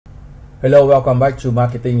Hello, welcome back to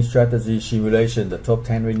Marketing Strategy Simulation, the top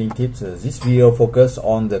 10 winning tips. This video focuses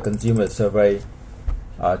on the consumer survey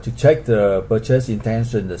to check the purchase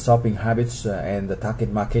intention, the shopping habits, and the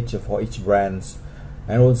target market for each brand.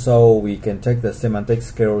 And also we can take the semantic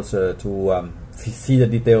skills to see the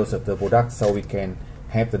details of the product, so we can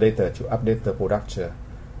have the data to update the product.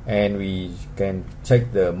 And we can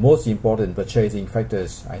check the most important purchasing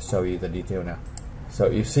factors. I show you the detail now. So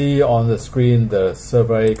you see on the screen the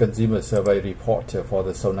survey, consumer survey report for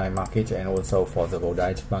the Sonites market and also for the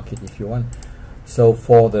Vodites market if you want. So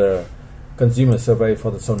for the consumer survey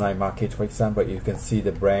for the Sonites market, for example, you can see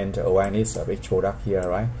the brand awareness of each product here,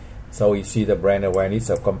 right? So you see the brand awareness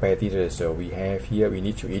of competitors. So we have here, we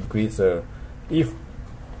need to increase if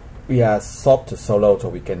we are soft to solo, so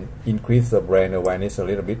we can increase the brand awareness a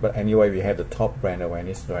little bit, but anyway we have the top brand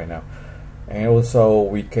awareness right now. And also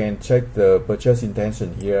we can check the purchase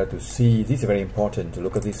intention here to see, this is very important to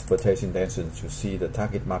look at this purchase intention to see the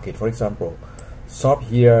target market. For example, shop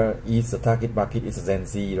here is the target market is Gen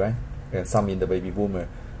Z, right? And some in the baby boomer.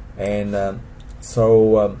 And Gen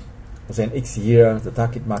X here, the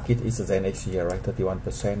target market is Gen X here, right?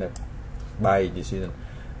 31% buy decision.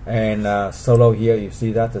 And solo here, you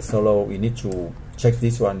see that the solo, we need to check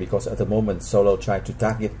this one because at the moment solo try to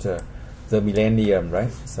target the millennium,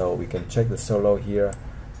 right? So we can check the solo here.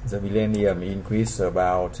 The millennium increase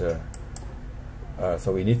about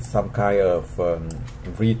so we need some kind of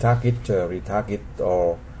retarget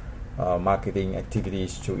or marketing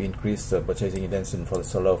activities to increase the purchasing intention for the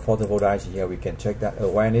solo. For the Vodites here, we can check that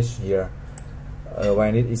awareness here.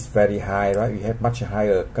 Awareness is very high, right? We have much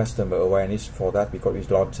higher customer awareness for that because we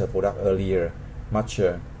launched a product earlier, much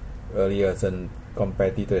earlier than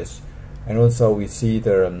competitors. And also we see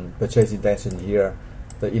the purchase intention here,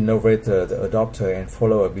 the innovator, the adopter, and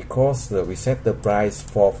follower, because we set the price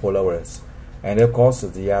for followers, and of course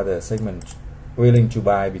the other segment willing to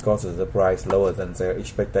buy because of the price lower than their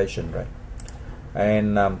expectation, right?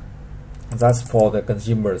 And that's for the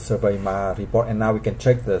consumer survey report. And now we can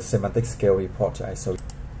check the semantic scale report.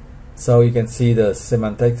 So you can see the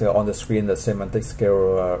semantic on the screen, the semantic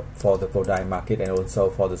scale for the Vodites market and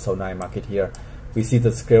also for the Sonites market here. We see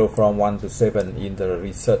the scale from 1 to 7 in the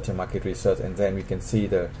research, market research, and then we can see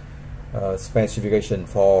the specification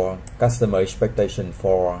for customer expectation,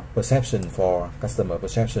 for perception, for customer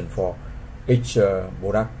perception for each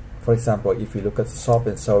product. For example, if we look at shop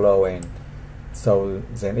and solo and so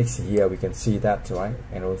Gen X here, we can see that, right?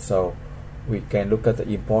 And also we can look at the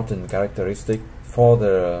important characteristic for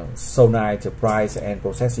the Sonites. The price and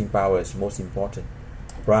processing power is most important.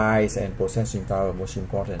 Price and processing power most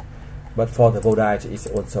important. But for the Vodites, it's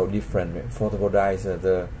also different. For the Vodites,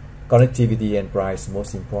 the connectivity and price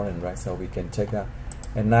most important, right? So we can check that.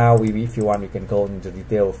 And now, if you want, you can go into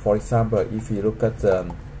detail. For example, if you look at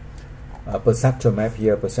the perception map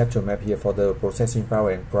here for the processing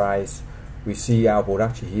power and price, we see our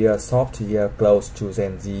product here, soft here, close to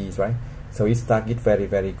Gen Z, right? So it's target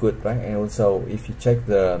very good, right? And also, if you check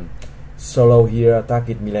the solo here,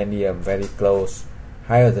 target millennium very close,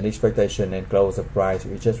 higher than expectation, and close the price.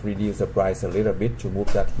 We just reduce the price a little bit to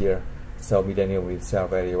move that here, so millennium will sell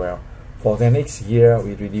very well. For the next here,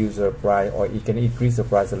 we reduce the price, or you can increase the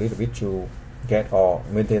price a little bit to get or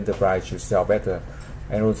maintain the price to sell better.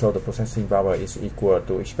 And also the processing power is equal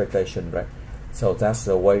to expectation, right? So that's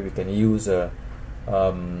the way we can use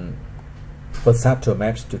perception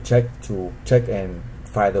maps to check and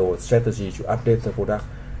find the strategy to update the product.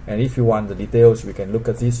 And if you want the details, we can look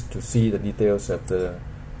at this to see the details of the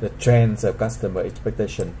trends of customer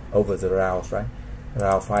expectation over the rounds, right?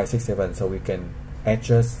 Round 5, 6, 7. So we can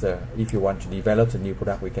adjust. If you want to develop the new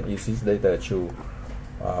product, we can use this data to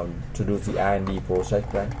do the R&D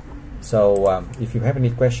project, right? So if you have any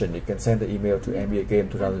question, you can send the email to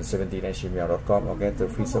mbagame2017@gmail.com or get the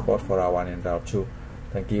free support for round 1 and round 2.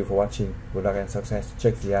 Thank you for watching. Good luck and success.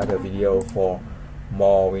 Check the other video for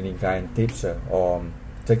more winning client tips or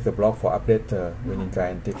check the blog for update winning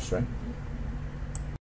client tips, right?